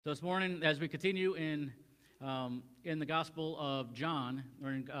So this morning, as we continue in the Gospel of John,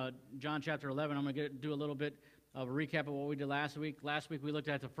 or in John chapter 11, I'm going to do a little bit of a recap of what we did last week. Last week we looked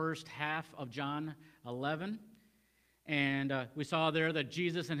at the first half of John 11, and we saw there that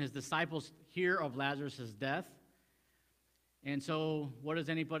Jesus and his disciples hear of Lazarus' death. And so what does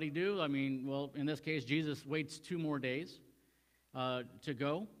anybody do? I mean, well, in this case, Jesus waits 2 more days to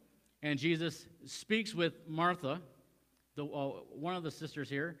go, and Jesus speaks with Martha, one of the sisters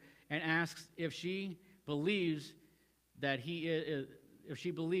here, and asks if she believes that he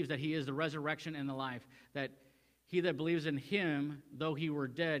is the resurrection and the life, that he that believes in him, though he were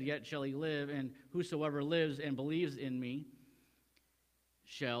dead, yet shall he live, and whosoever lives and believes in me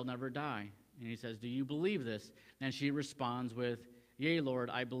shall never die. And he says, do you believe this? And she responds with, yea, Lord,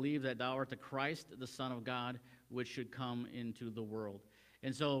 I believe that thou art the Christ, the Son of God, which should come into the world.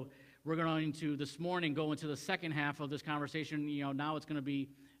 And so we're going to, this morning, go into the second half of this conversation. Now it's going to be,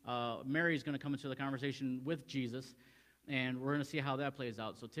 Mary's going to come into the conversation with Jesus, and we're going to see how that plays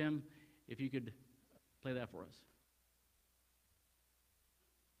out. So, Tim, if you could play that for us.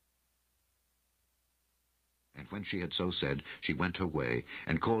 And when she had so said, she went her way,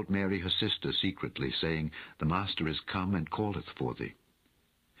 and called Mary her sister secretly, saying, The Master is come, and calleth for thee.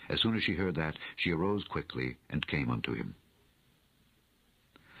 As soon as she heard that, she arose quickly, and came unto him.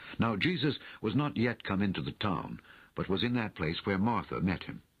 Now Jesus was not yet come into the town, but was in that place where Martha met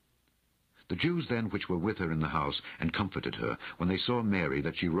him. The Jews then which were with her in the house, and comforted her, when they saw Mary,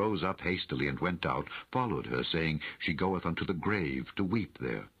 that she rose up hastily and went out, followed her, saying, She goeth unto the grave to weep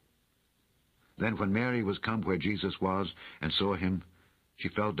there. Then when Mary was come where Jesus was, and saw him, she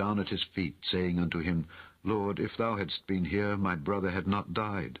fell down at his feet, saying unto him, Lord, if thou hadst been here, my brother had not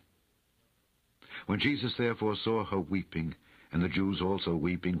died. When Jesus therefore saw her weeping, and the Jews also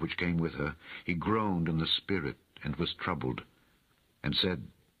weeping which came with her, he groaned in the spirit, and was troubled, and said,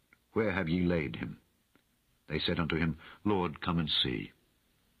 Where have ye laid him? They said unto him, Lord, come and see.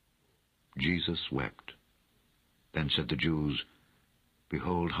 Jesus wept. Then said the Jews,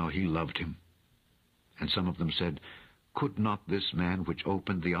 Behold how he loved him. And some of them said, Could not this man which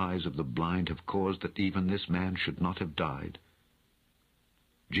opened the eyes of the blind have caused that even this man should not have died?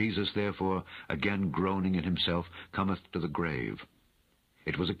 Jesus, therefore, again groaning in himself, cometh to the grave.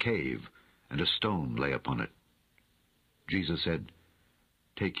 It was a cave, and a stone lay upon it. Jesus said,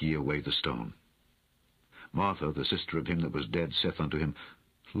 Take ye away the stone. Martha, the sister of him that was dead, saith unto him,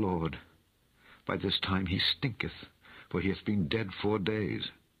 Lord, by this time he stinketh, for he hath been dead 4 days.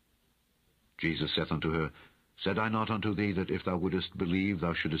 Jesus saith unto her, Said I not unto thee that if thou wouldest believe,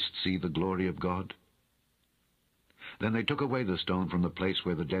 thou shouldest see the glory of God? Then they took away the stone from the place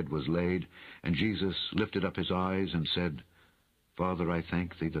where the dead was laid, and Jesus lifted up his eyes and said, Father, I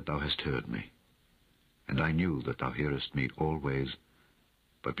thank thee that thou hast heard me. And I knew that thou hearest me always,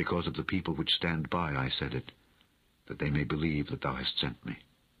 but because of the people which stand by I said it, that they may believe that thou hast sent me.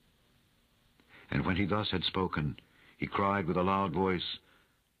 And when he thus had spoken, he cried with a loud voice,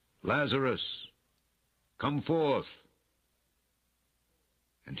 Lazarus, come forth.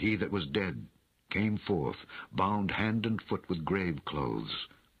 And he that was dead came forth, bound hand and foot with grave clothes,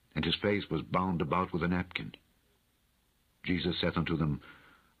 and his face was bound about with a napkin. Jesus saith unto them,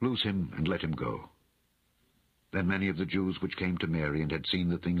 Loose him, and let him go. Then many of the Jews which came to Mary, and had seen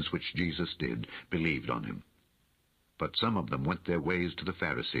the things which Jesus did, believed on him. But some of them went their ways to the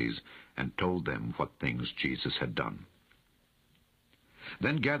Pharisees, and told them what things Jesus had done.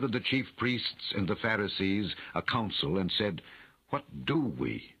 Then gathered the chief priests and the Pharisees a council, and said, What do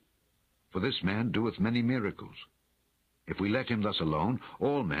we? For this man doeth many miracles. If we let him thus alone,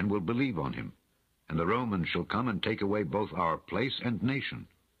 all men will believe on him, and the Romans shall come and take away both our place and nation.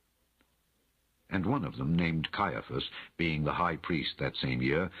 And one of them, named Caiaphas, being the high priest that same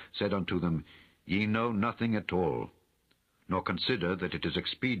year, said unto them, Ye know nothing at all, nor consider that it is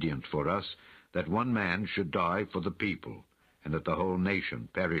expedient for us that one man should die for the people, and that the whole nation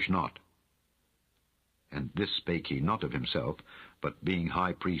perish not. And this spake he not of himself, but being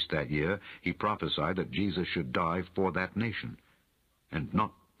high priest that year, he prophesied that Jesus should die for that nation, and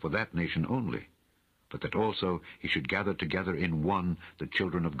not for that nation only, but that also he should gather together in one the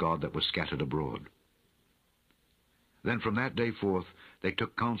children of God that were scattered abroad. Then from that day forth they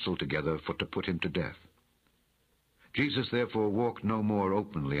took counsel together for to put him to death. Jesus therefore walked no more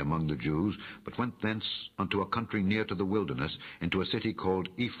openly among the Jews, but went thence unto a country near to the wilderness, into a city called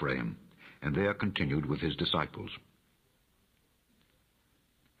Ephraim, and there continued with his disciples.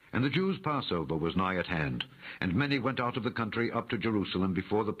 And the Jews' Passover was nigh at hand, and many went out of the country up to Jerusalem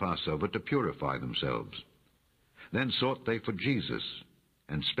before the Passover to purify themselves. Then sought they for Jesus,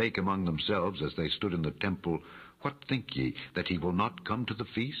 and spake among themselves as they stood in the temple, What think ye, that he will not come to the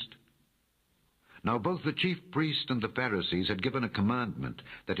feast? Now both the chief priests and the Pharisees had given a commandment,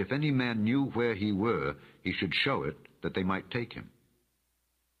 that if any man knew where he were, he should show it, that they might take him.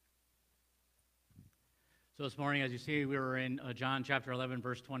 So this morning, as you see, we were in John chapter 11,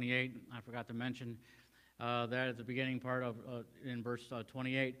 verse 28. I forgot to mention that at the beginning part of in verse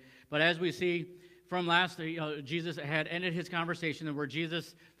 28. But as we see from last, Jesus had ended his conversation where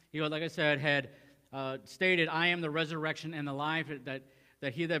Jesus, like I said, had stated, "I am the resurrection and the life,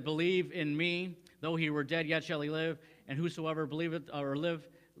 that he that believe in me, though he were dead, yet shall he live, and whosoever believeth or liveth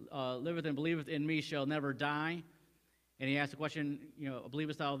and believeth in me shall never die." And he asked the question,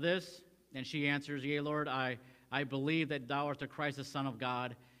 "Believest thou this?" And she answers, "Yea, Lord, I believe that thou art the Christ, the Son of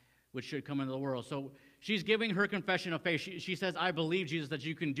God, which should come into the world." So she's giving her confession of faith. She says, "I believe, Jesus, that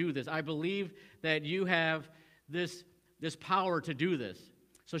you can do this. I believe that you have this power to do this."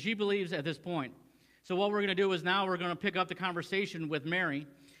 So she believes at this point. So what we're going to do is now we're going to pick up the conversation with Mary.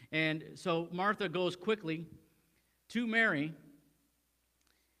 And so Martha goes quickly to Mary.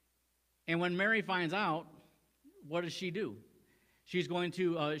 And when Mary finds out, what does she do? She's going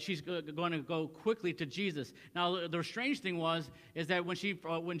to go quickly to Jesus. Now, the strange thing is that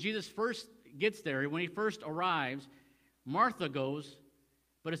when Jesus first gets there, when he first arrives, Martha goes,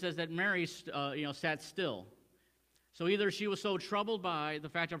 but it says that Mary, sat still. So either she was so troubled by the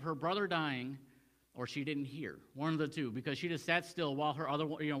fact of her brother dying, or she didn't hear. One of the two, because she just sat still while her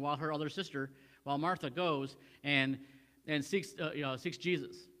other sister, while Martha goes and seeks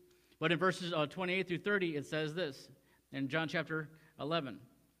Jesus. But in verses 28 through 30, it says this in John chapter 11.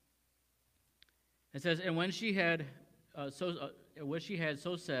 It says, "And when she had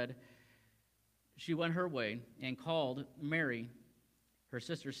so said, she went her way and called Mary, her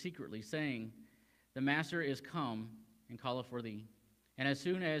sister, secretly, saying, The master is come and calleth for thee. And as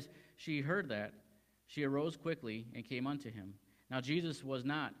soon as she heard that, she arose quickly and came unto him. Now Jesus was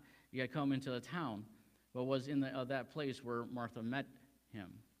not yet come into the town, but was in that place where Martha met him."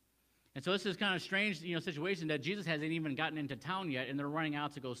 And so this is kind of strange, situation that Jesus hasn't even gotten into town yet, and they're running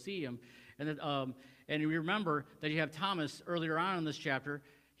out to go see him. And you remember that you have Thomas earlier on in this chapter.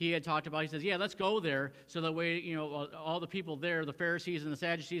 He had talked about. He says, "Yeah, let's go there, so that way, all the people there, the Pharisees and the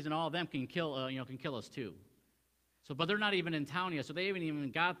Sadducees and all of them can kill us too." So, but they're not even in town yet, so they haven't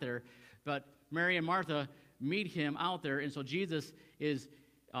even got there. But Mary and Martha meet him out there, and so Jesus is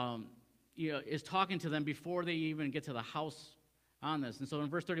talking to them before they even get to the house on this. And so in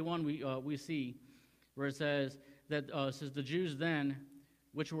verse 31, we see where it says that the Jews then,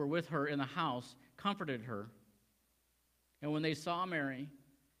 which were with her in the house, comforted her. And when they saw Mary,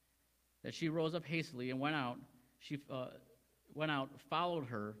 that she rose up hastily and went out, followed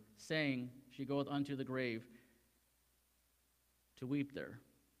her, saying, She goeth unto the grave to weep there.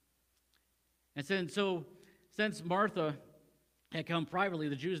 And since Martha had come privately,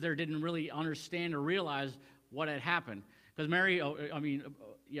 the Jews there didn't really understand or realize what had happened. Because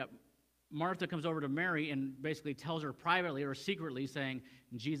Martha comes over to Mary and basically tells her privately or secretly, saying,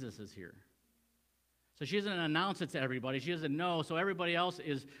 Jesus is here. So she doesn't announce it to everybody. She doesn't know. So everybody else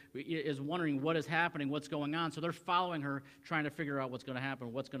is wondering what is happening, what's going on. So they're following her, trying to figure out what's going to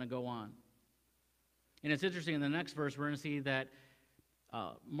happen, what's going to go on. And it's interesting, in the next verse, we're going to see that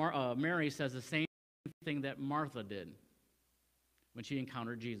Mary says the same thing that Martha did when she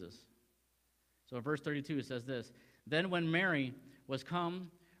encountered Jesus. So in verse 32, it says this, Then when Mary was come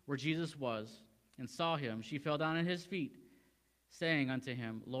where Jesus was and saw him, she fell down at his feet, saying unto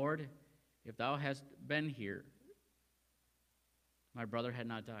him, Lord, if thou hadst been here, my brother had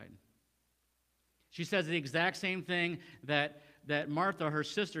not died. She says the exact same thing that Martha, her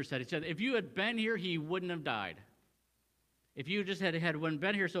sister, said. She said, if you had been here, he wouldn't have died. If you just had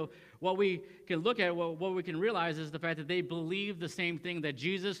been here. So what we can look at, what we can realize is the fact that they believe the same thing, that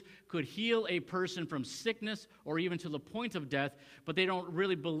Jesus could heal a person from sickness or even to the point of death, but they don't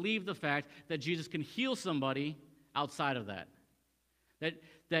really believe the fact that Jesus can heal somebody outside of that.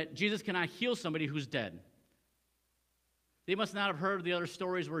 That Jesus cannot heal somebody who's dead. They must not have heard the other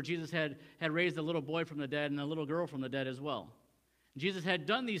stories where Jesus had raised a little boy from the dead and a little girl from the dead as well. Jesus had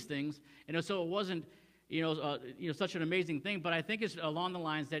done these things, and so it wasn't such an amazing thing, but I think it's along the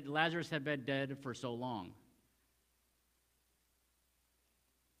lines that Lazarus had been dead for so long.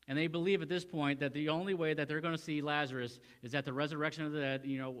 And they believe at this point that the only way that they're going to see Lazarus is at the resurrection of the dead,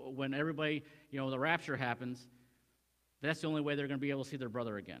 when everybody, the rapture happens. That's the only way they're going to be able to see their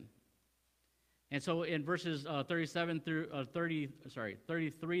brother again. And so in verses 33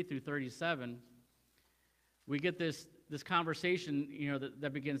 through 37, we get this conversation,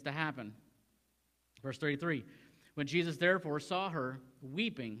 that begins to happen. Verse 33, when Jesus therefore saw her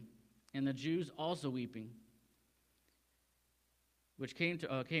weeping, and the Jews also weeping, which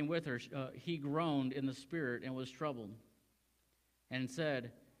came with her, he groaned in the spirit and was troubled, and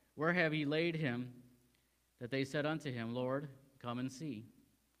said, Where have ye laid him? That they said unto him, Lord, come and see.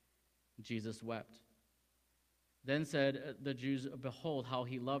 Jesus wept. Then said the Jews, Behold, how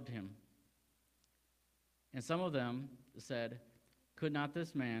he loved him. And some of them said, Could not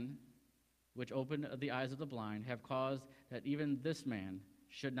this man, which opened the eyes of the blind, have caused that even this man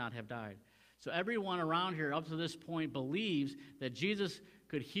should not have died? So everyone around here up to this point believes that Jesus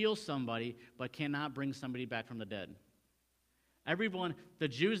could heal somebody but cannot bring somebody back from the dead. Everyone, the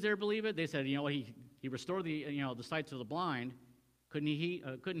Jews there believe it. They said, you know what, he restored the sight to the blind. Couldn't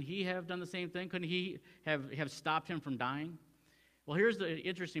he have done the same thing? Couldn't he have stopped him from dying? Well, here's the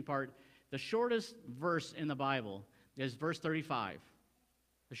interesting part. The shortest verse in the Bible is verse 35.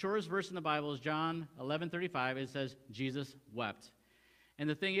 The shortest verse in the Bible is John 11:35. It says, Jesus wept. And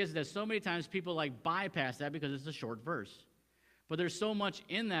the thing is that so many times people bypass that because it's a short verse. But there's so much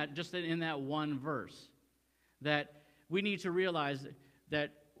in that, just in that one verse, that we need to realize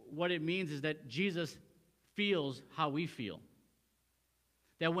that what it means is that Jesus feels how we feel.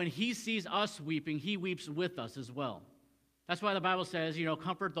 That when he sees us weeping, he weeps with us as well. That's why the Bible says,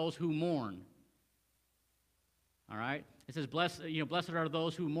 comfort those who mourn. All right? It says, blessed are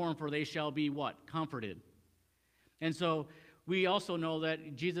those who mourn, for they shall be what? Comforted. And so we also know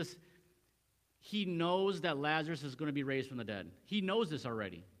that Jesus, he knows that Lazarus is going to be raised from the dead. He knows this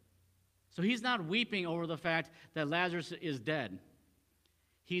already. So he's not weeping over the fact that Lazarus is dead.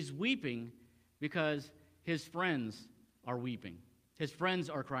 He's weeping because his friends are weeping. His friends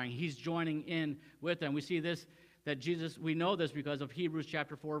are crying. He's joining in with them. We see this, that Jesus, we know this because of Hebrews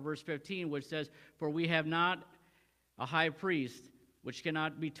chapter 4, verse 15, which says, For we have not a high priest which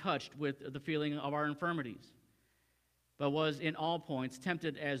cannot be touched with the feeling of our infirmities, but was in all points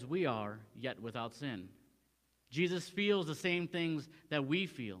tempted as we are, yet without sin. Jesus feels the same things that we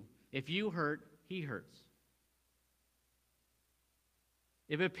feel. If you hurt, he hurts.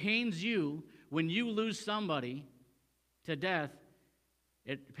 If it pains you when you lose somebody to death,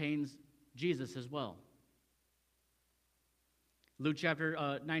 it pains Jesus as well. Luke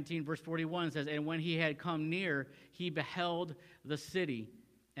chapter 19, verse 41 says, And when he had come near, he beheld the city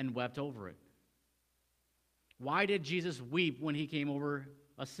and wept over it. Why did Jesus weep when he came over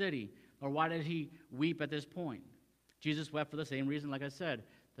a city? Or why did he weep at this point? Jesus wept for the same reason, like I said,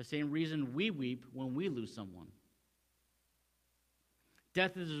 the same reason we weep when we lose someone.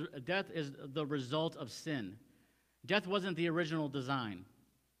 Death is the result of sin. Death wasn't the original design.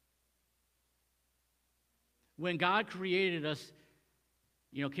 When God created us,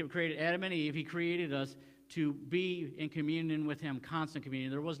 created Adam and Eve, he created us to be in communion with him, constant communion.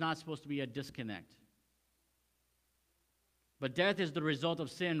 There was not supposed to be a disconnect. But death is the result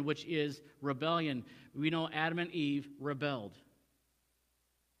of sin, which is rebellion. We know Adam and Eve rebelled.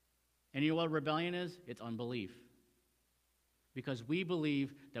 And you know what rebellion is? It's unbelief. Because we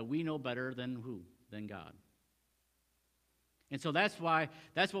believe that we know better than who? Than God. And so that's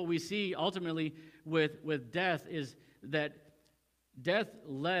what we see ultimately with death, is that death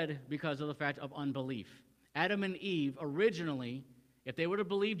led because of the fact of unbelief. Adam and Eve originally, if they would have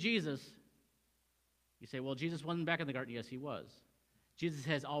believed Jesus, you say, well, Jesus wasn't back in the garden. Yes, he was. Jesus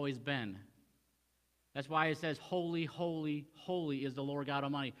has always been. That's why it says, Holy, holy, holy is the Lord God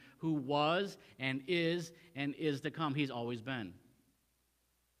Almighty, who was and is to come. He's always been.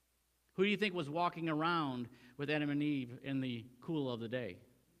 Who do you think was walking around with Adam and Eve in the cool of the day?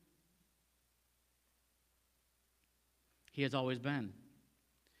 He has always been.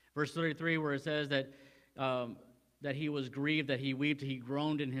 Verse 33, where it says that he was grieved, that he wept, he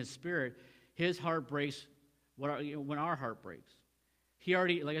groaned in his spirit. His heart breaks when our heart breaks. He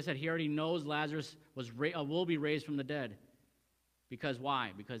already, like I said, he already knows Lazarus will be raised from the dead. Because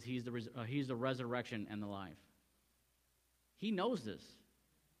why? Because he's the resurrection and the life. He knows this.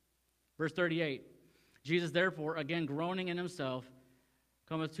 Verse 38, Jesus therefore, again groaning in himself,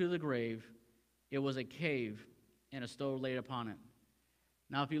 cometh to the grave. It was a cave, and a stone laid upon it.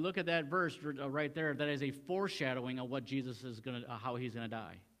 Now, if you look at that verse right there, that is a foreshadowing of what Jesus is how he's going to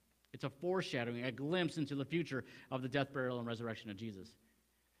die. It's a foreshadowing, a glimpse into the future of the death, burial, and resurrection of Jesus.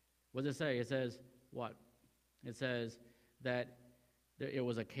 What does it say? It says what? It says that it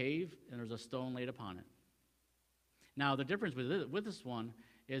was a cave and there was a stone laid upon it. Now, the difference with this one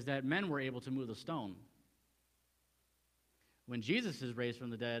is that men were able to move the stone. When Jesus is raised from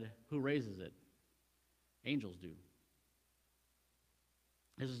the dead, who raises it? Angels do.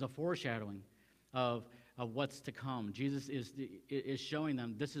 This is a foreshadowing of what's to come. Jesus is showing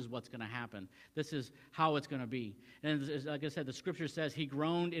them this is what's going to happen. This is how it's going to be. And like I said, the scripture says he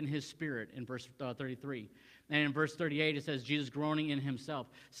groaned in his spirit in verse 33. And in verse 38, it says Jesus groaning in himself.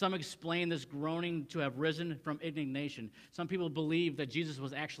 Some explain this groaning to have risen from indignation. Some people believe that Jesus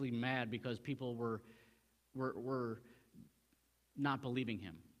was actually mad because people were not believing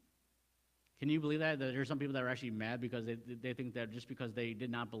him. Can you believe that? That there's some people that are actually mad because they think that just because they did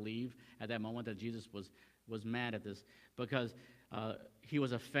not believe at that moment that Jesus was mad at this because he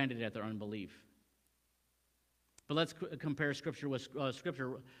was offended at their unbelief. But let's compare Scripture with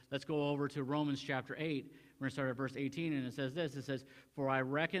Scripture. Let's go over to Romans chapter 8. We're going to start at verse 18, and it says this. It says, "For I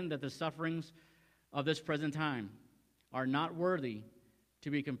reckon that the sufferings of this present time are not worthy to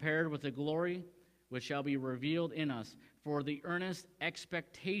be compared with the glory which shall be revealed in us. For the earnest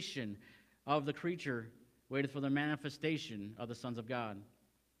expectation of the creature waited for the manifestation of the sons of God.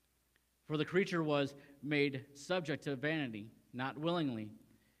 For the creature was made subject to vanity, not willingly,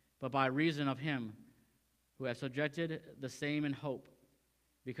 but by reason of him who has subjected the same in hope,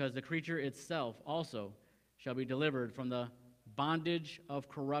 because the creature itself also shall be delivered from the bondage of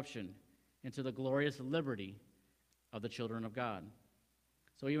corruption into the glorious liberty of the children of God."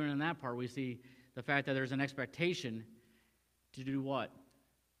 So even in that part, we see the fact that there's an expectation to do what?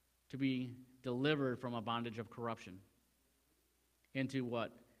 To be delivered from a bondage of corruption into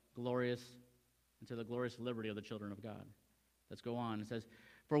what? Into the glorious liberty of the children of God. Let's go on. It says,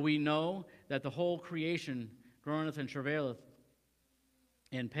 "For we know that the whole creation groaneth and travaileth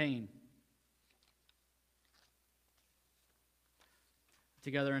in pain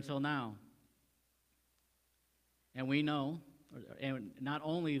together until now. And we know, and not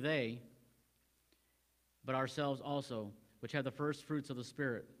only they, but ourselves also, which have the first fruits of the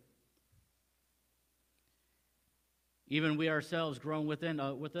Spirit. Even we ourselves groan within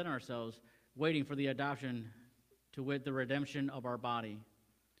ourselves, waiting for the adoption, to wit, the redemption of our body.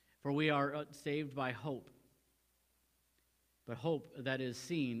 For we are saved by hope. But hope that is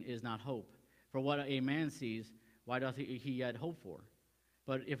seen is not hope. For what a man sees, why doth he yet hope for?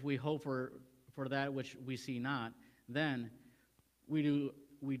 But if we hope for that which we see not, then we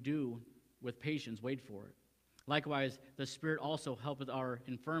do with patience wait for it. Likewise, the Spirit also helpeth our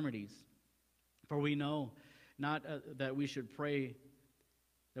infirmities. For we know not that we should pray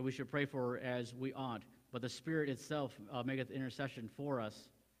for as we ought, but the Spirit itself maketh intercession for us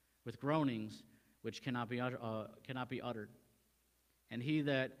with groanings which cannot be uttered. And he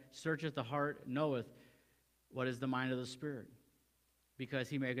that searcheth the heart knoweth what is the mind of the Spirit, because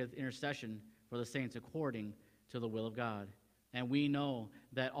he maketh intercession for the saints according to the will of God. And we know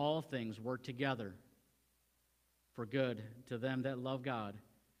that all things work together for good to them that love God,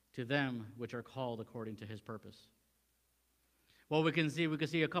 to them which are called according to his purpose." Well, we can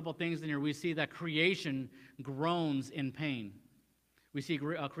see a couple things in here. We see that creation groans in pain. We see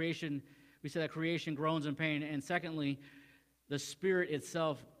that creation groans in pain, and secondly, the Spirit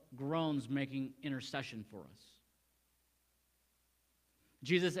itself groans, making intercession for us.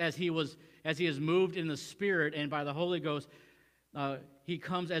 Jesus, as he is moved in the Spirit and by the Holy Ghost, he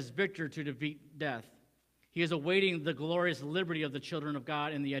comes as victor to defeat death. He is awaiting the glorious liberty of the children of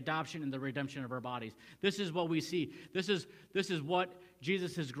God and the adoption and the redemption of our bodies. This is what we see. This is what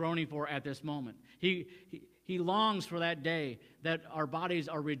Jesus is groaning for at this moment. He longs for that day that our bodies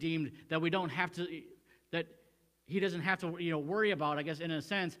are redeemed, that we don't have to, that he doesn't have to worry about, I guess, in a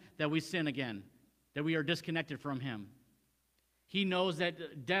sense, that we sin again, that we are disconnected from him. He knows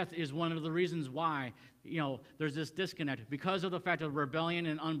that death is one of the reasons why, there's this disconnect. Because of the fact of rebellion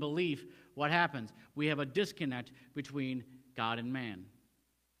and unbelief, what happens? We have a disconnect between God and man.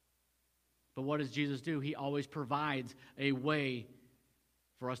 But what does Jesus do? He always provides a way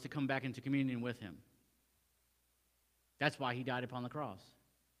for us to come back into communion with him. That's why he died upon the cross.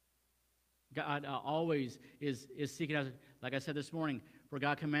 God always is seeking us, like I said this morning, for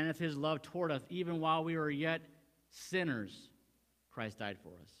God commandeth his love toward us, even while we were yet sinners, Christ died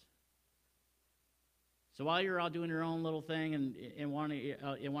for us. So while you're out doing your own little thing and wanting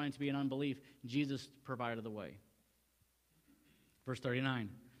to be in unbelief, Jesus provided the way. Verse 39,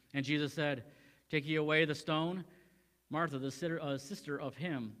 "And Jesus said, Take ye away the stone. Martha, the sister of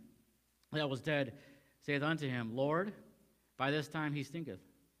him that was dead, saith unto him, Lord, by this time he stinketh,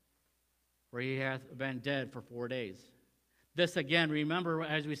 for he hath been dead for 4 days." This again, remember,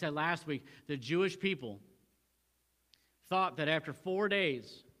 as we said last week, the Jewish people thought that after 3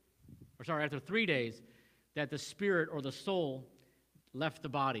 days, that the spirit or the soul left the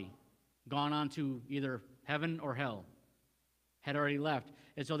body, gone on to either heaven or hell, had already left.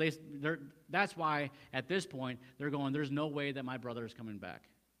 And so that's why at this point they're going, there's no way that my brother is coming back.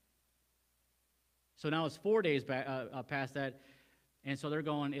 So now it's 4 days past that, and so they're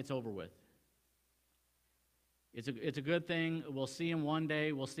going, it's over with. It's a good thing. We'll see him one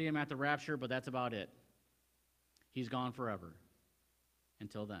day. We'll see him at the rapture, but that's about it. He's gone forever.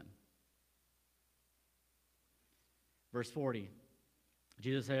 Until then. Verse 40.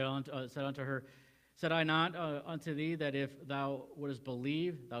 Jesus said unto her, Said I not unto thee that if thou wouldest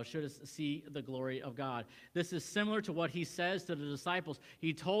believe, thou shouldest see the glory of God? This is similar to what he says to the disciples.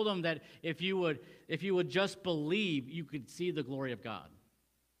 He told them that if you would just believe, you could see the glory of God.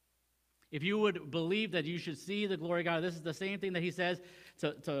 If you would believe that you should see the glory of God, this is the same thing that he says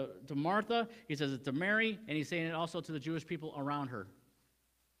to Martha. He says it to Mary, and he's saying it also to the Jewish people around her.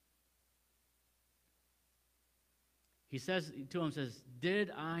 He says to him,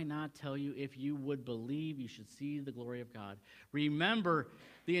 did I not tell you if you would believe, you should see the glory of God? Remember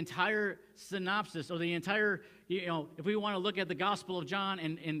the entire synopsis, or the entire, if we want to look at the Gospel of John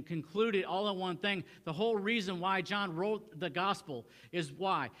and conclude it all in one thing, the whole reason why John wrote the Gospel is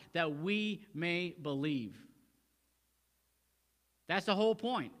why? That we may believe. That's the whole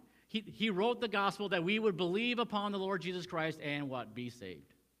point. He wrote the Gospel that we would believe upon the Lord Jesus Christ and what? Be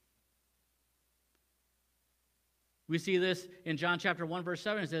saved. We see this in John chapter 1, verse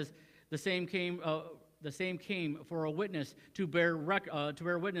 7. It says, the same came for a witness to bear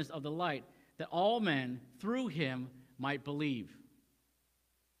witness of the light, that all men through him might believe.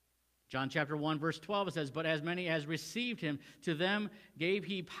 John chapter 1, verse 12, it says, but as many as received him, to them gave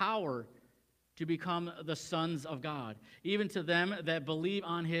he power to become the sons of God, even to them that believe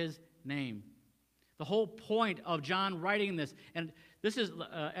on his name. The whole point of John writing this, and this is,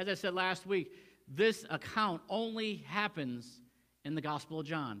 as I said last week, this account only happens in the Gospel of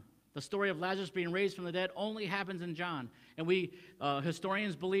John. The story of Lazarus being raised from the dead only happens in John. And we,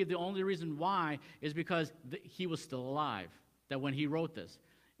 historians believe the only reason why is because he was still alive, that when he wrote this.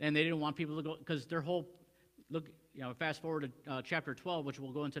 And they didn't want people to go, because their whole, fast forward to chapter 12, which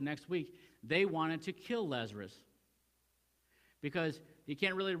we'll go into next week, they wanted to kill Lazarus. Because you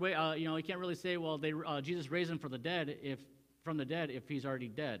can't really, you can't really say, well, Jesus raised him from the dead if he's already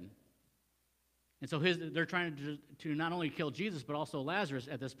dead. And so they're trying to not only kill Jesus, but also Lazarus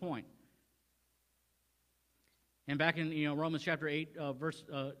at this point. And back in Romans chapter 8, verse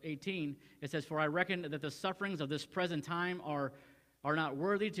 18, it says, for I reckon that the sufferings of this present time are not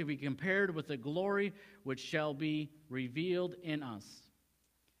worthy to be compared with the glory which shall be revealed in us.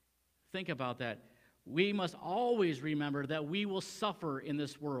 Think about that. We must always remember that we will suffer in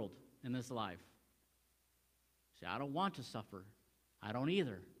this world, in this life. See, I don't want to suffer. I don't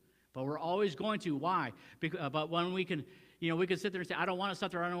either. But we're always going to. Why? But when we can, we can sit there and say, I don't want to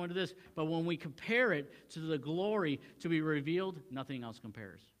suffer, I don't want to do this. But when we compare it to the glory to be revealed, nothing else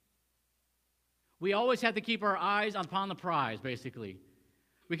compares. We always have to keep our eyes upon the prize, basically.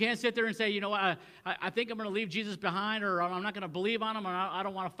 We can't sit there and say, I think I'm going to leave Jesus behind, or I'm not going to believe on him, or I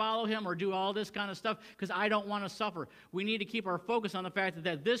don't want to follow him, or do all this kind of stuff, because I don't want to suffer. We need to keep our focus on the fact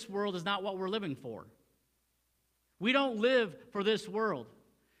that this world is not what we're living for. We don't live for this world.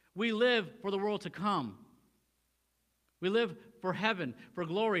 We live for the world to come. We live for heaven, for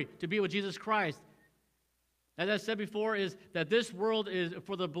glory, to be with Jesus Christ. As I said before, is that this world is,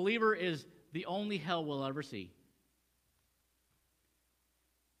 for the believer, is the only hell we'll ever see.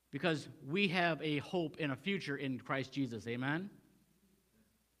 Because we have a hope and a future in Christ Jesus. Amen?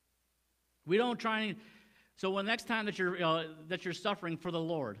 We don't try and... So when next time that you're suffering for the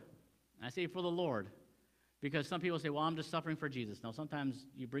Lord, I say for the Lord, because some people say, well, I'm just suffering for Jesus. No, sometimes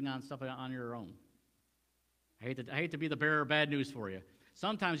you bring on stuff on your own. I hate to be the bearer of bad news for you.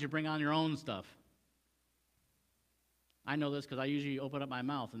 Sometimes you bring on your own stuff. I know this because I usually open up my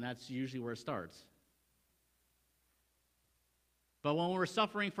mouth, and that's usually where it starts. But when we're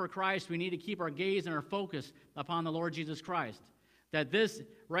suffering for Christ, we need to keep our gaze and our focus upon the Lord Jesus Christ. That this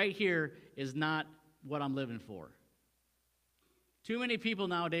right here is not what I'm living for. Too many people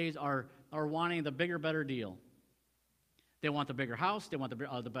nowadays are wanting the bigger, better deal. They want the bigger house. They want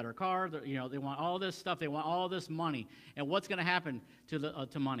the better car. They want all this stuff. They want all this money. And what's going to happen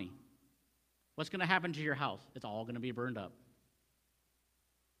to money? What's going to happen to your house? It's all going to be burned up.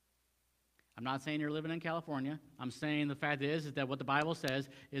 I'm not saying you're living in California. I'm saying the fact is that what the Bible says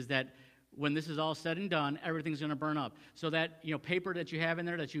is that when this is all said and done, everything's going to burn up. So that paper that you have in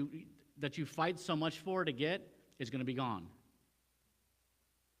there that you fight so much for to get is going to be gone.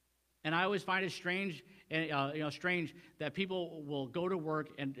 And I always find it strange that people will go to work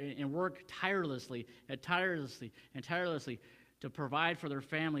and work tirelessly to provide for their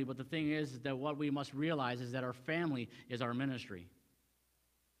family. But the thing is that what we must realize is that our family is our ministry.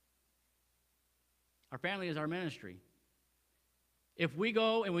 Our family is our ministry. If we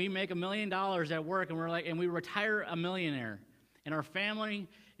go and we make $1 million at work and we retire a millionaire, and our family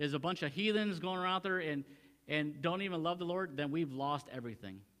is a bunch of heathens going around there and don't even love the Lord, then we've lost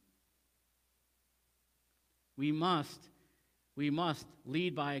everything. We must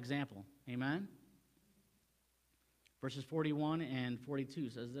lead by example. Amen? Verses 41 and 42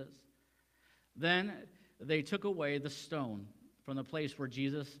 says this. Then they took away the stone from the place where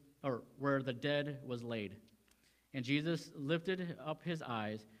the dead was laid. And Jesus lifted up his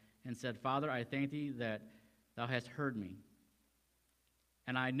eyes and said, Father, I thank thee that thou hast heard me.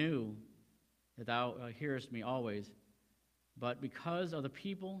 And I knew that thou hearest me always. But because of the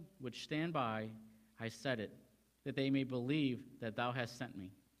people which stand by, I said it, that they may believe that thou hast sent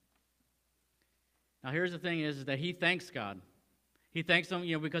me. Now here's the thing is that he thanks God. He thanks them,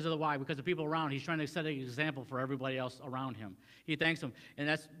 because of the why, because of people around. He's trying to set an example for everybody else around him. He thanks them. And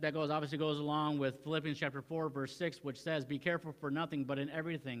that obviously goes along with Philippians chapter 4, verse 6, which says, Be careful for nothing, but in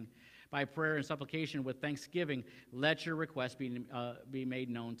everything, by prayer and supplication with thanksgiving, let your requests be made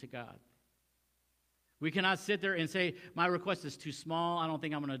known to God. We cannot sit there and say, my request is too small, I don't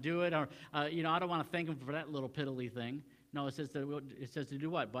think I'm going to do it, or, I don't want to thank him for that little piddly thing. No, it says to do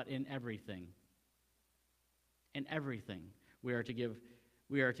what? But in everything. In everything, we are to give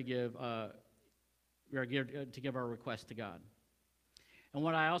our request to God. And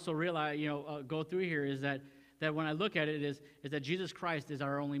what I also realize, go through here is that when I look at it is that Jesus Christ is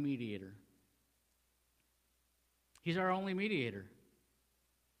our only mediator. He's our only mediator.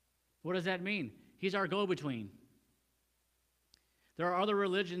 What does that mean? He's our go-between. There are other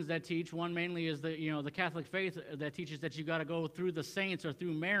religions that teach. One mainly is the Catholic faith that teaches that you got to go through the saints or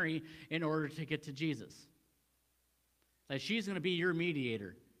through Mary in order to get to Jesus. Like she's going to be your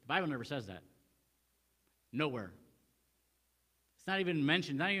mediator. The Bible never says that. Nowhere. It's not even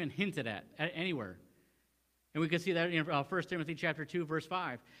mentioned, not even hinted at anywhere. And we can see that in 1 Timothy chapter 2, verse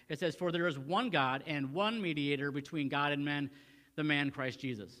 5. It says, For there is one God and one mediator between God and men, the man Christ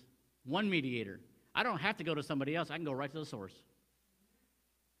Jesus. One mediator. I don't have to go to somebody else. I can go right to the source.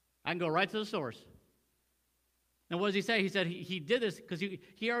 I can go right to the source. And what does he say? He said he did this because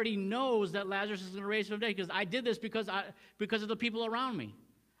he already knows that Lazarus is going to raise from the dead, because I did this because of the people around me.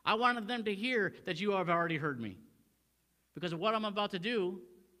 I wanted them to hear that you have already heard me. Because of what I'm about to do,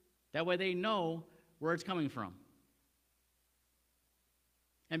 that way they know where it's coming from.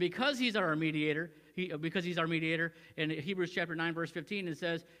 And because he's our mediator, in Hebrews chapter 9, verse 15, it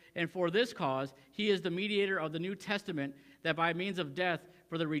says, And for this cause he is the mediator of the New Testament, that by means of death,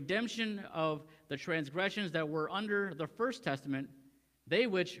 for the redemption of the transgressions that were under the first testament, they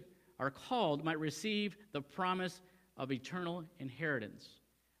which are called might receive the promise of eternal inheritance.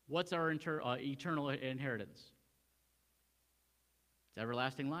 What's our eternal inheritance? It's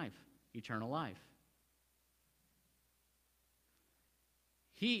everlasting life, eternal life.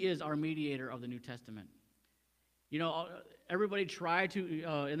 He is our mediator of the New Testament. Everybody tried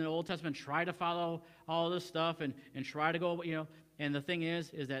to, in the Old Testament, try to follow all this stuff and try to go, and the thing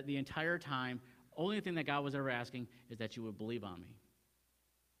is that the entire time, only thing that God was ever asking is that you would believe on me.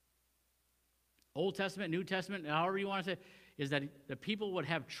 Old Testament, New Testament, however you want to say, is that the people would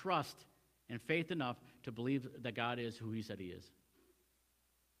have trust and faith enough to believe that God is who he said he is.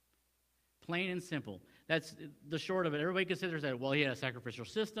 Plain and simple. That's the short of it. Everybody considers that, well, he had a sacrificial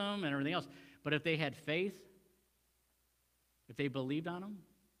system and everything else. But if they had faith, if they believed on him,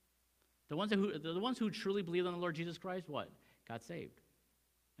 the ones who truly believed on the Lord Jesus Christ, what? Got saved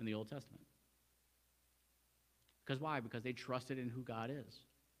in the Old Testament. Because why? Because they trusted in who God is,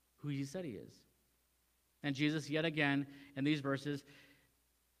 who he said he is. And Jesus, yet again, in these verses,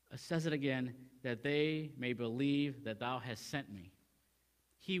 says it again, that they may believe that thou hast sent me.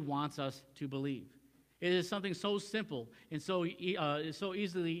 He wants us to believe. It is something so simple and so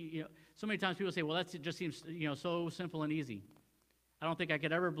easily, so many times people say, well, that just seems, so simple and easy. I don't think I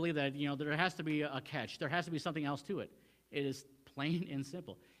could ever believe that, there has to be a catch. There has to be something else to it. It is plain and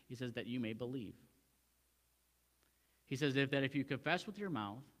simple. He says that you may believe. He says that if you confess with your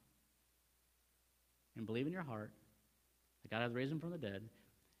mouth and believe in your heart that God has raised him from the dead,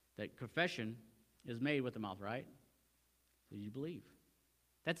 that confession is made with the mouth, right? So you believe.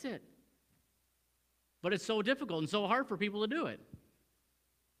 That's it. But it's so difficult and so hard for people to do it.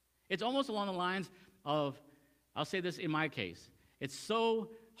 It's almost along the lines of, I'll say this in my case, it's so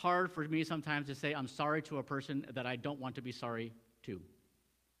hard for me sometimes to say I'm sorry to a person that I don't want to be sorry to.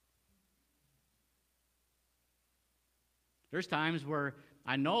 There's times where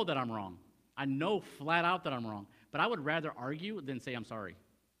I know that I'm wrong. I know flat out that I'm wrong. But I would rather argue than say I'm sorry.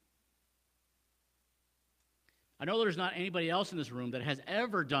 I know there's not anybody else in this room that has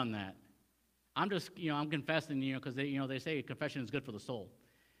ever done that. I'm just, I'm confessing, because they say confession is good for the soul.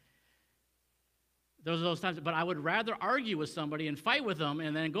 Those are those times, but I would rather argue with somebody and fight with them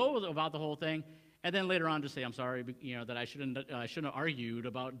and then go about the whole thing, and then later on just say, I'm sorry, that I shouldn't have argued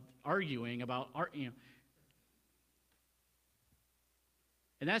about arguing about,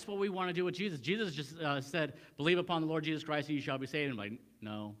 And that's what we want to do with Jesus. Jesus just said, believe upon the Lord Jesus Christ and you shall be saved. And I'm like,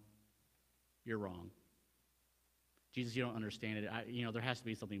 no, you're wrong. Jesus, you don't understand it. There has to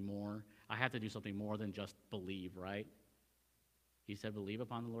be something more. I have to do something more than just believe, right? He said, believe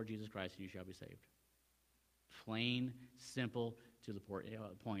upon the Lord Jesus Christ and you shall be saved. Plain, simple, to the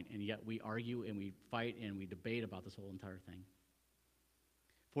point. And yet we argue and we fight and we debate about this whole entire thing.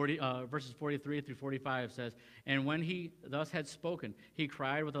 Verses 43 through 45 says, and when he thus had spoken, he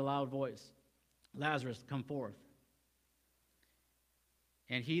cried with a loud voice, Lazarus, come forth.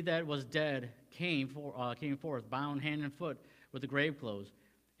 And he that was dead came forth, bound hand and foot with the grave clothes,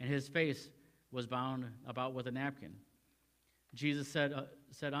 and his face was bound about with a napkin. Jesus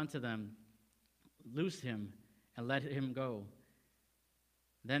said unto them, loose him and let him go.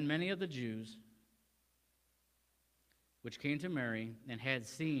 Then many of the Jews which came to Mary and had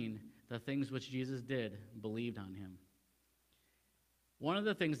seen the things which Jesus did believed on him. One of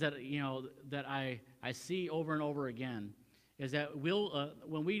the things that that I see over and over again is that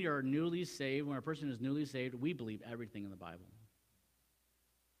when we are newly saved, when a person is newly saved, we believe everything in the Bible.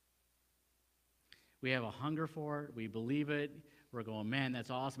 We have a hunger for it. We believe it. We're going, man, that's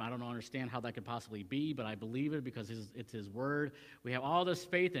awesome. I don't understand how that could possibly be, but I believe it because it's His Word. We have all this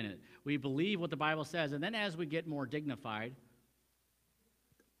faith in it. We believe what the Bible says. And then as we get more dignified,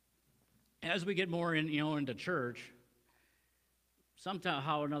 as we get more into church,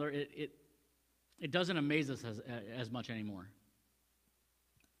 somehow or another, it doesn't amaze us as much anymore.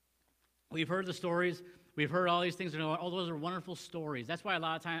 We've heard the stories. We've heard all these things. Oh, those are wonderful stories. That's why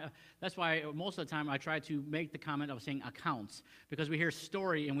most of the time I try to make the comment of saying accounts, because we hear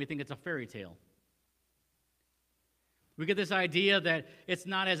story and we think it's a fairy tale. We get this idea that it's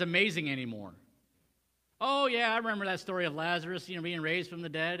not as amazing anymore. Oh yeah, I remember that story of Lazarus, being raised from the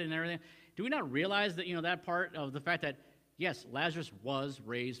dead and everything. Do we not realize that that part of the fact that yes, Lazarus was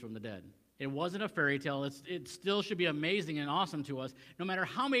raised from the dead? It wasn't a fairy tale. It still should be amazing and awesome to us, no matter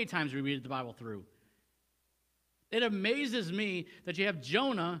how many times we read the Bible through. It amazes me that you have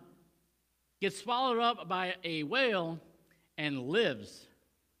Jonah get swallowed up by a whale and lives,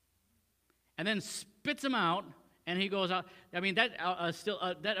 and then spits him out, and he goes out. I mean,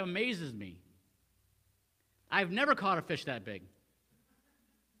 that amazes me. I've never caught a fish that big.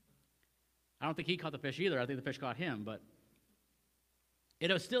 I don't think he caught the fish either. I think the fish caught him, but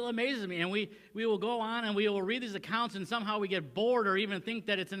it still amazes me. And we will go on and we will read these accounts, and somehow we get bored or even think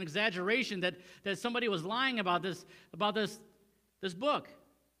that it's an exaggeration, that somebody was lying about this book.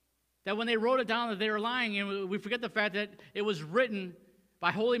 That when they wrote it down that they were lying, and we forget the fact that it was written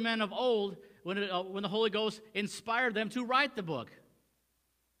by holy men of old when the Holy Ghost inspired them to write the book.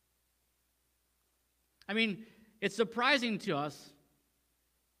 I mean, it's surprising to us.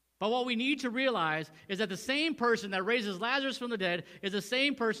 But what we need to realize is that the same person that raises Lazarus from the dead is the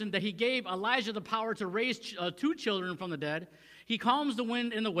same person that he gave Elijah the power to raise 2 children from the dead. He calms the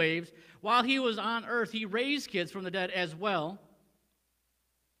wind and the waves. While he was on earth, he raised kids from the dead as well.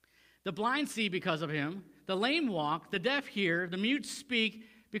 The blind see because of him. The lame walk. The deaf hear. The mute speak.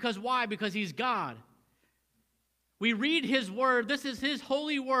 Because why? Because he's God. We read his word. This is his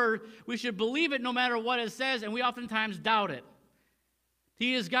holy word. We should believe it no matter what it says, and we oftentimes doubt it.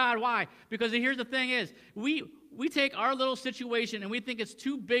 He is God. Why? Because here's the thing is, we take our little situation and we think it's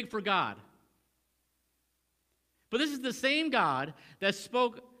too big for God. But this is the same God that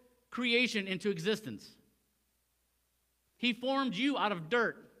spoke creation into existence. He formed you out of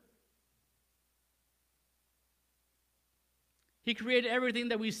dirt. He created everything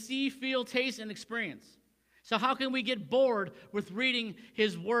that we see, feel, taste, and experience. So how can we get bored with reading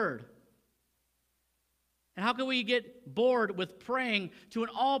his word? And how can we get bored with praying to an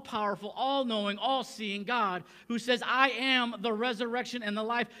all-powerful, all-knowing, all-seeing God who says, I am the resurrection and the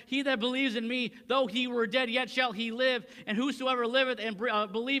life. He that believes in me, though he were dead, yet shall he live. And whosoever liveth and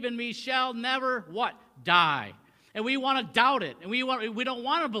believe in me shall never, what? Die. And we want to doubt it. And we don't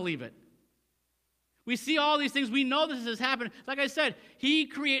want to believe it. We see all these things. We know this has happened. Like I said,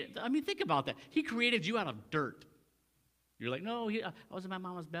 think about that. He created you out of dirt. You're like, no, I was in my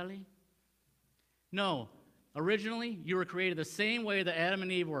mama's belly. No. Originally, you were created the same way that Adam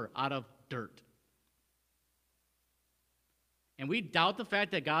and Eve were, out of dirt. And we doubt the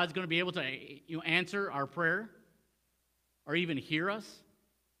fact that God's going to be able to answer our prayer or even hear us.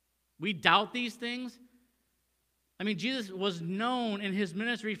 We doubt these things. I mean, Jesus was known in his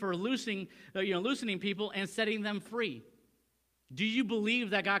ministry for loosening people and setting them free. Do you believe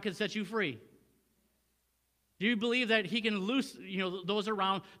that God can set you free? Do you believe that he can loose, those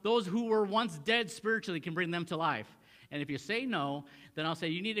around, those who were once dead spiritually, can bring them to life? And if you say no, then I'll say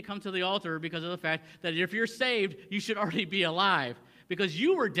you need to come to the altar because of the fact that if you're saved, you should already be alive because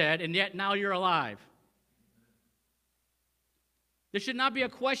you were dead and yet now you're alive. There should not be a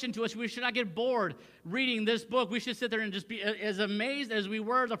question to us. We should not get bored reading this book. We should sit there and just be as amazed as we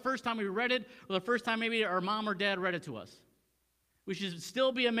were the first time we read it or the first time maybe our mom or dad read it to us. We should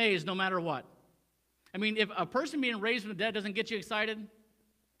still be amazed no matter what. I mean, if a person being raised from the dead doesn't get you excited,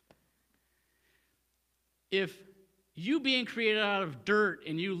 if you being created out of dirt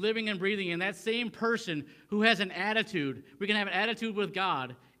and you living and breathing and that same person who has an attitude, we can have an attitude with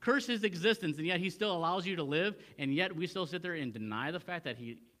God, curse his existence, and yet he still allows you to live, and yet we still sit there and deny the fact that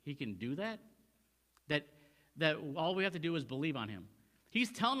he can do that? That all we have to do is believe on him.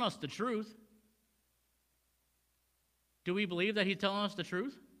 He's telling us the truth. Do we believe that he's telling us the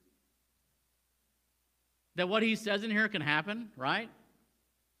truth? That what he says in here can happen, right?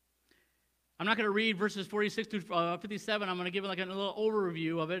 I'm not going to read verses 46 to 57. I'm going to give like a little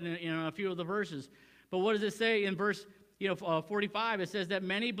overview of it in a few of the verses. But what does it say in verse 45? It says that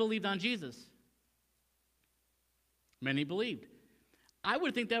many believed on Jesus. Many believed. I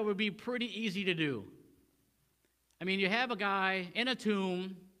would think that would be pretty easy to do. I mean, you have a guy in a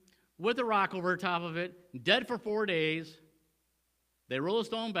tomb with a rock over the top of it, dead for 4 days. They roll a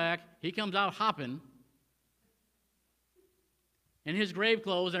stone back. He comes out hopping in his grave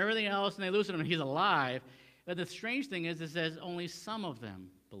clothes and everything else, and they loosen him, and he's alive. But the strange thing is, it says only some of them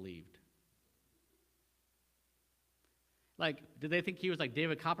believed. Like, did they think he was like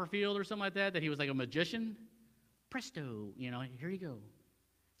David Copperfield or something like that, that he was like a magician? Presto, here you go.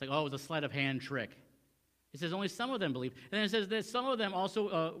 It's like, oh, it was a sleight of hand trick. It says only some of them believed. And then it says that some of them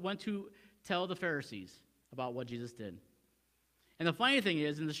also went to tell the Pharisees about what Jesus did. And the funny thing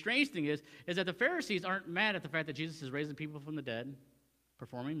is, and the strange thing is that the Pharisees aren't mad at the fact that Jesus is raising people from the dead,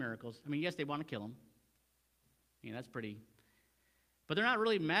 performing miracles. I mean, yes, they want to kill him. That's pretty. But they're not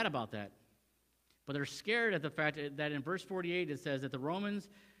really mad about that. But they're scared at the fact that in verse 48 it says that the Romans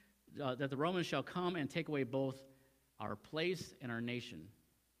shall come and take away both our place and our nation.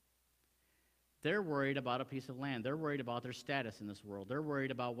 They're worried about a piece of land. They're worried about their status in this world. They're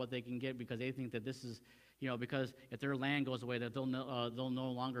worried about what they can get because they think that this is, because if their land goes away, that they'll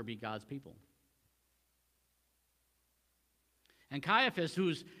no longer be God's people. And Caiaphas,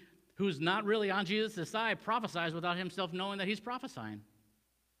 who's not really on Jesus' side, prophesies without himself knowing that he's prophesying.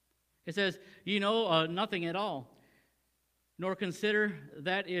 It says, nothing at all, nor consider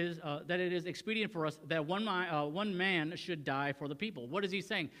that it is expedient for us that one man should die for the people. What is he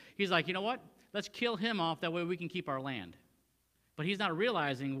saying? He's like, you know what? Let's kill him off, that way we can keep our land. But he's not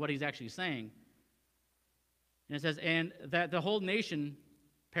realizing what he's actually saying. And it says, and that the whole nation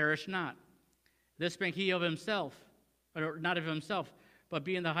perish not. This spake he of himself, or not of himself, but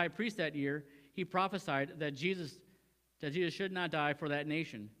being the high priest that year, he prophesied that Jesus should not die for that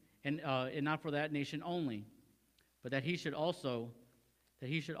nation, and not for that nation only, but that he should also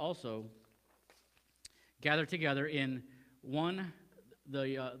gather together in one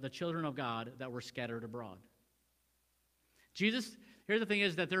the children of God that were scattered abroad. Jesus, here's the thing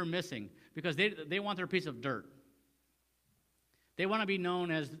is that they're missing because they want their piece of dirt. They want to be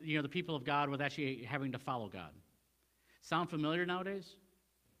known as the people of God with actually having to follow God. Sound familiar nowadays?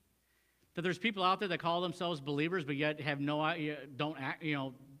 That there's people out there that call themselves believers but yet have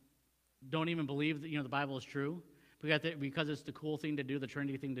don't even believe that the Bible is true because it's the cool thing to do, the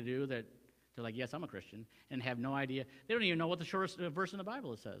trendy thing to do, that they're like, yes, I'm a Christian, and have no idea. They don't even know what the shortest verse in the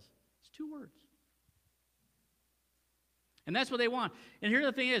Bible says. It's 2 words. And that's what they want. And here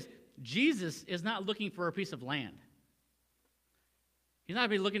the thing is, Jesus is not looking for a piece of land. He's not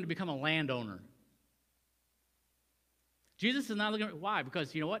looking to become a landowner. Jesus is not looking. Why?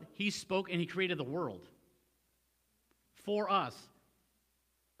 Because you know what? He spoke and he created the world for us.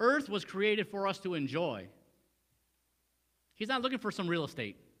 Earth was created for us to enjoy. He's not looking for some real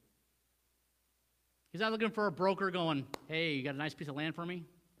estate. He's not looking for a broker going, hey, you got a nice piece of land for me?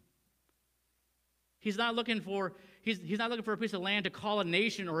 He's not looking for a piece of land to call a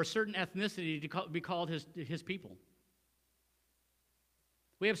nation or a certain ethnicity to be called his people.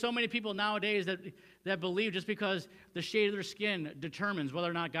 We have so many people nowadays that believe just because the shade of their skin determines whether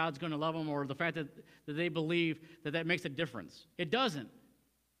or not God's going to love them, or the fact that they believe that makes a difference. It doesn't.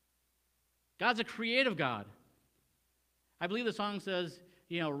 God's a creative God. I believe the song says,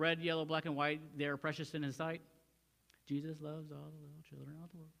 red, yellow, black, and white, they are precious in his sight. Jesus loves all the little children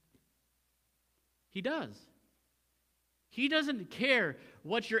of the world. He does. He doesn't care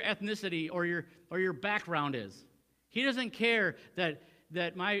what your ethnicity or your background is. He doesn't care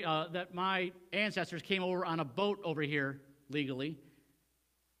that my ancestors came over on a boat over here legally.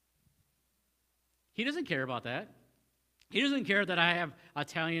 He doesn't care about that. He doesn't care that I have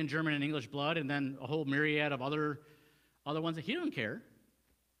Italian, German, and English blood, and then a whole myriad of other ones. He doesn't care.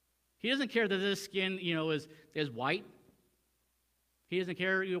 He doesn't care that this skin, is white. He doesn't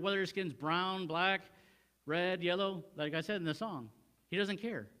care whether your skin's brown, black, red, yellow, like I said in the song. He doesn't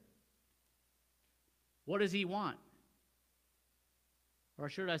care. What does he want? Or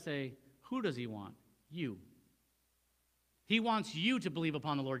should I say, who does he want? You. He wants you to believe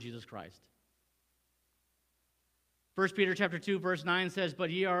upon the Lord Jesus Christ. 1 Peter chapter 2, verse 9 says, "But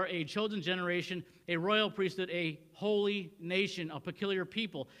ye are a chosen generation, a royal priesthood, a holy nation, a peculiar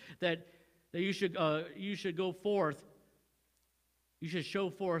people, that you should go forth. You should show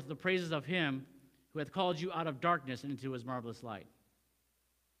forth the praises of him who hath called you out of darkness into his marvelous light."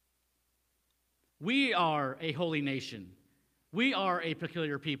 We are a holy nation. We are a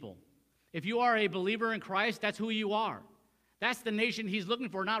peculiar people. If you are a believer in Christ, that's who you are. That's the nation he's looking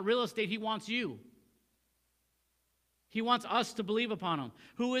for, not real estate. He wants you. He wants us to believe upon him.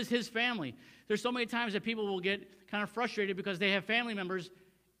 Who is his family? There's so many times that people will get kind of frustrated because they have family members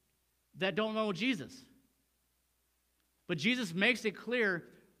that don't know Jesus. But Jesus makes it clear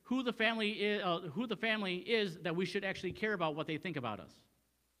who the family is that we should actually care about what they think about us.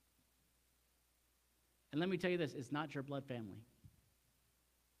 And let me tell you this, it's not your blood family.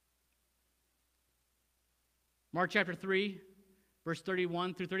 Mark chapter 3, verse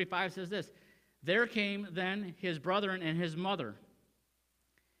 31 through 35 says this, "There came then his brethren and his mother,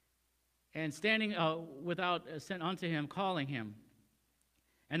 and standing without sent unto him, calling him.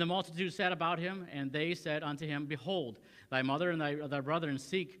 And the multitude sat about him, and they said unto him, Behold, thy mother and thy brethren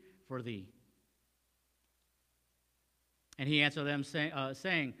seek for thee. And he answered them,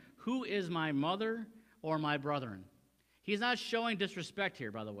 saying, Who is my mother or my brethren?" He's not showing disrespect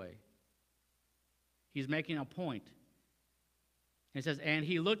here, by the way. He's making a point. It says, "And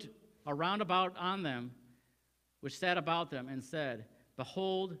he looked around about on them, which sat about them, and said,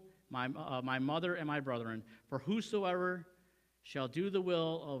 Behold, my mother and my brethren, for whosoever shall do the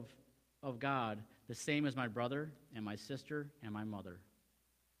will of God, the same as my brother and my sister and my mother."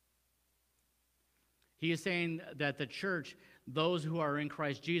 He is saying that the church, those who are in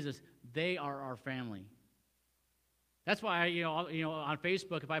Christ Jesus, they are our family. That's why, on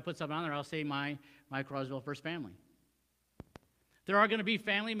Facebook, if I put something on there, I'll say my Croswell First Family. There are going to be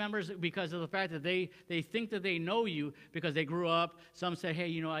family members because of the fact that they think that they know you because they grew up. Some say,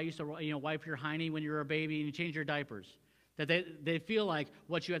 hey, I used to wipe your hiney when you were a baby and you changed your diapers. That they feel like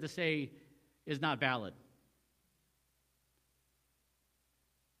what you have to say is not valid.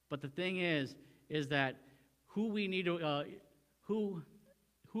 But the thing is that who we need to, who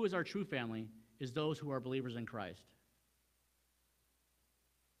is our true family is those who are believers in Christ.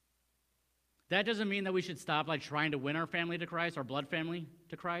 That doesn't mean that we should stop trying to win our family to Christ, our blood family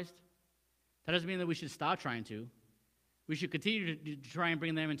to Christ. That doesn't mean that we should stop trying to. We should continue to try and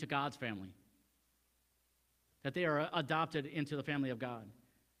bring them into God's family. That they are adopted into the family of God.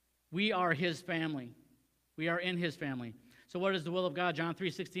 We are his family. We are in his family. So what is the will of God? John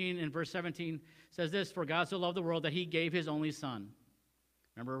 3:16 and verse 17 says this, "For God so loved the world that he gave his only son."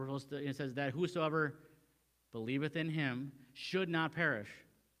 Remember, it says that whosoever believeth in him should not perish,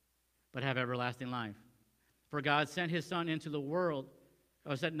 but have everlasting life. For God sent his Son into the world,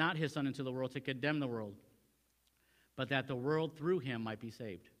 or sent not his Son into the world to condemn the world, but that the world through him might be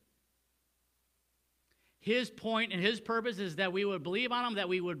saved. His point and his purpose is that we would believe on him, that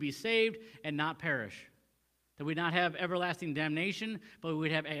we would be saved and not perish. That we not have everlasting damnation, but we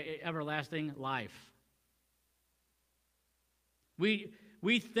would have everlasting life. We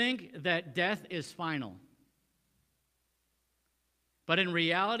think that death is final. But in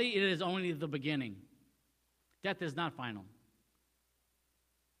reality, it is only the beginning. Death is not final.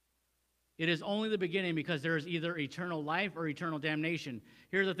 It is only the beginning because there is either eternal life or eternal damnation.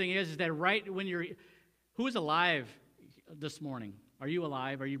 Here's the thing is that right when who is alive this morning? Are you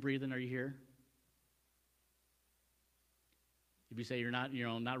alive? Are you breathing? Are you here? If you say you're not,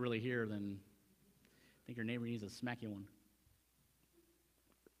 not really here, then I think your neighbor needs to smack you one.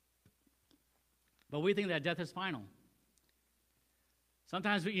 But we think that death is final.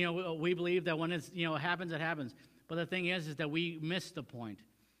 Sometimes, we believe that when it's, happens, it happens. But the thing is that we miss the point.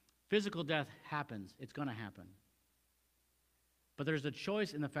 Physical death happens. It's going to happen. But there's a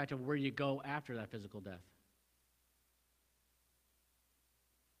choice in the fact of where you go after that physical death.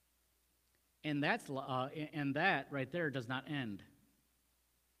 And that right there does not end.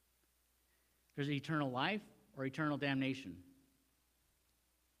 There's eternal life or eternal damnation.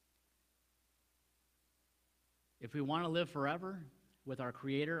 If we want to live forever with our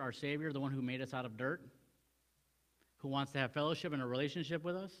Creator, our Savior, the one who made us out of dirt, who wants to have fellowship and a relationship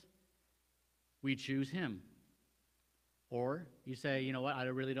with us, we choose Him. Or you say, you know what, I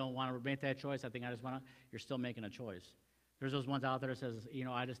really don't want to make that choice. I think I just want to. You're still making a choice. There's those ones out there that says, you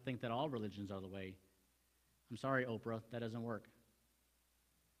know, I just think that all religions are the way. I'm sorry, Oprah, that doesn't work.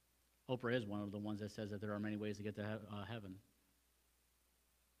 Oprah is one of the ones that says that there are many ways to get to heaven.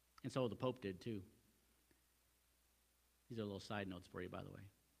 And so the Pope did too. These are little side notes for you, by the way.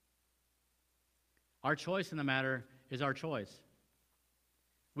 Our choice in the matter is our choice.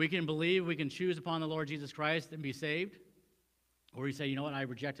 We can believe, we can choose upon the Lord Jesus Christ and be saved. Or we say, you know what, I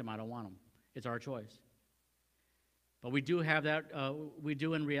reject Him, I don't want Him. It's our choice. But we do have that, we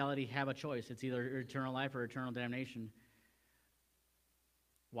do in reality have a choice. It's either eternal life or eternal damnation.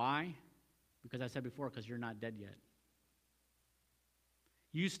 Why? Because I said before, because you're not dead yet.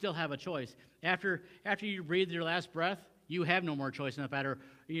 You still have a choice. After you breathe your last breath, you have no more choice in the matter,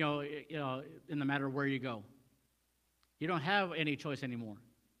 in the matter of where you go. You don't have any choice anymore.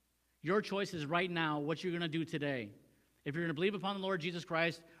 Your choice is right now what you're going to do today. If you're going to believe upon the Lord Jesus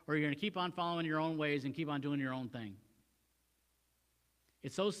Christ, or you're going to keep on following your own ways and keep on doing your own thing.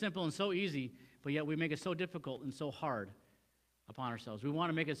 It's so simple and so easy, but yet we make it so difficult and so hard upon ourselves. We want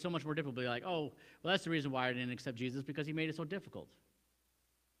to make it so much more difficult. Be like, oh, well, that's the reason why I didn't accept Jesus, because He made it so difficult.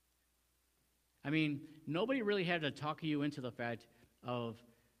 I mean, nobody really had to talk you into the fact of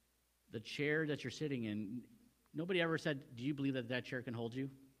the chair that you're sitting in. Nobody ever said, do you believe that that chair can hold you?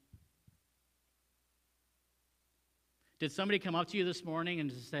 Did somebody come up to you this morning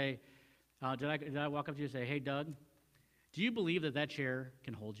and just say, did I walk up to you and say, hey, Doug, do you believe that that chair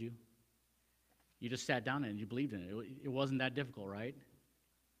can hold you? You just sat down in it and you believed in it. It wasn't that difficult, right?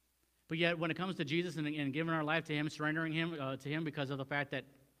 But yet, when it comes to Jesus and giving our life to Him, surrendering Him to Him because of the fact that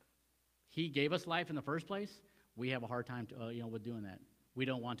He gave us life in the first place, we have a hard time with doing that. We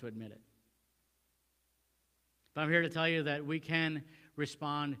don't want to admit it. But I'm here to tell you that we can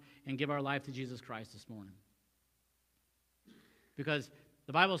respond and give our life to Jesus Christ this morning. Because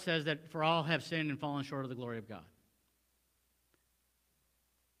the Bible says that for all have sinned and fallen short of the glory of God.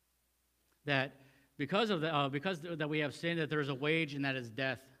 That because that we have sinned, that there is a wage, and that is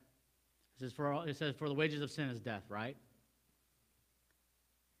death. It says for the wages of sin is death, right?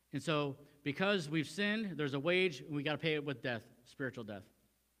 And so because we've sinned, there's a wage, and we got to pay it with death, spiritual death.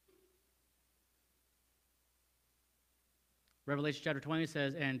 Revelation chapter 20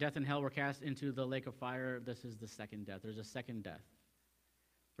 says, and death and hell were cast into the lake of fire. This is the second death. There's a second death.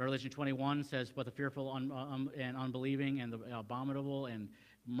 Revelation 21 says, but the fearful and unbelieving and the abominable and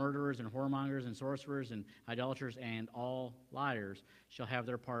murderers and whoremongers and sorcerers and idolaters and all liars shall have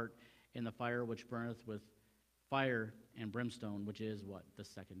their part in the fire which burneth with fire and brimstone, which is what? The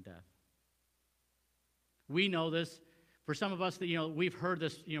second death. We know this. For some of us, we've heard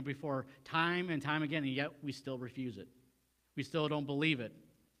this before time and time again, and yet we still refuse it. We still don't believe it.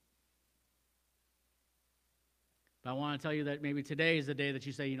 But I want to tell you that maybe today is the day that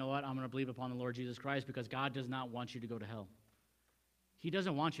you say, you know what, I'm going to believe upon the Lord Jesus Christ, because God does not want you to go to hell. He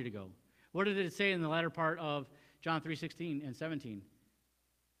doesn't want you to go. What did it say in the latter part of John 3:16 and 17?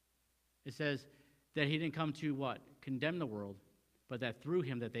 It says that He didn't come to what? Condemn the world, but that through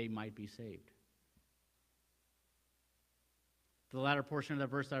Him that they might be saved. The latter portion of that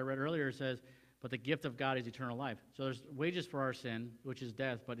verse that I read earlier says, but the gift of God is eternal life. So there's wages for our sin, which is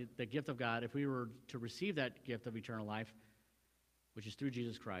death, but the gift of God, if we were to receive that gift of eternal life, which is through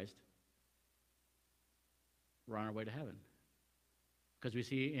Jesus Christ, we're on our way to heaven. Because we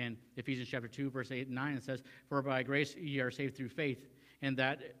see in Ephesians chapter 2, verse 8 and 9, it says, for by grace ye are saved through faith, and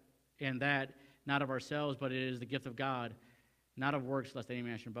that not of ourselves, but it is the gift of God, not of works, lest any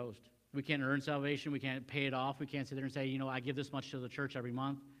man should boast. We can't earn salvation. We can't pay it off. We can't sit there and say, I give this much to the church every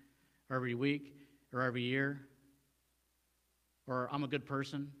month, or every week, or every year, or I'm a good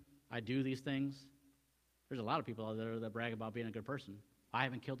person, I do these things. There's a lot of people out there that brag about being a good person. I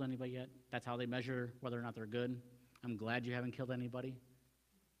haven't killed anybody yet. That's how they measure whether or not they're good. I'm glad you haven't killed anybody.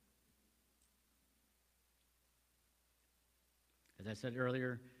 As I said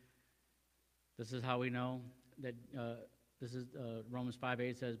earlier, this is how we know that this is Romans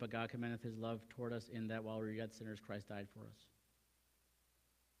 5:8 says, but God commendeth His love toward us in that while we were yet sinners, Christ died for us.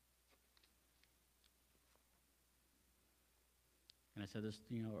 And I said this,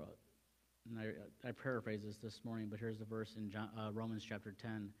 and I paraphrase this morning, but here's the verse in Romans chapter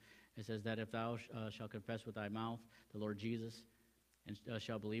 10. It says that if thou shalt confess with thy mouth the Lord Jesus, and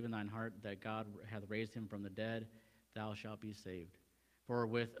shalt believe in thine heart that God hath raised Him from the dead, thou shalt be saved. For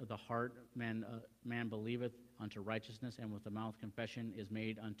with the heart man believeth unto righteousness, and with the mouth confession is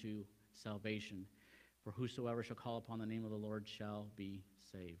made unto salvation. For whosoever shall call upon the name of the Lord shall be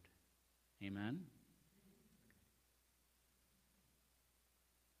saved. Amen.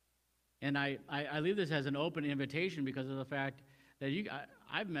 And I leave this as an open invitation because of the fact that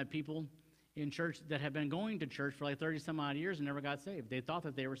I've met people in church that have been going to church for like 30 some odd years and never got saved. They thought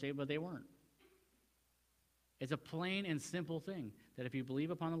that they were saved, but they weren't. It's a plain and simple thing that if you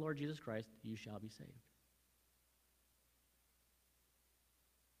believe upon the Lord Jesus Christ, you shall be saved.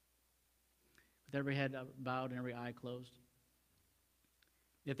 With every head bowed and every eye closed.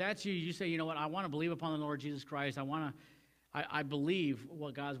 If that's you, you say, you know what, I want to believe upon the Lord Jesus Christ. I believe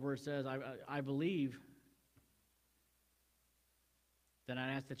what God's word says. I believe. Then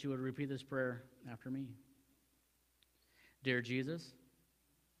I ask that you would repeat this prayer after me. Dear Jesus,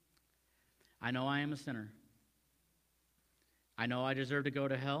 I know I am a sinner. I know I deserve to go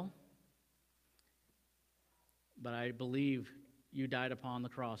to hell, but I believe you died upon the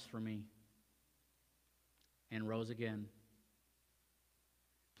cross for me and rose again.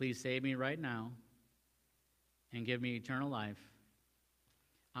 Please save me right now and give me eternal life.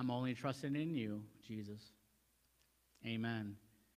 I'm only trusting in you, Jesus. Amen.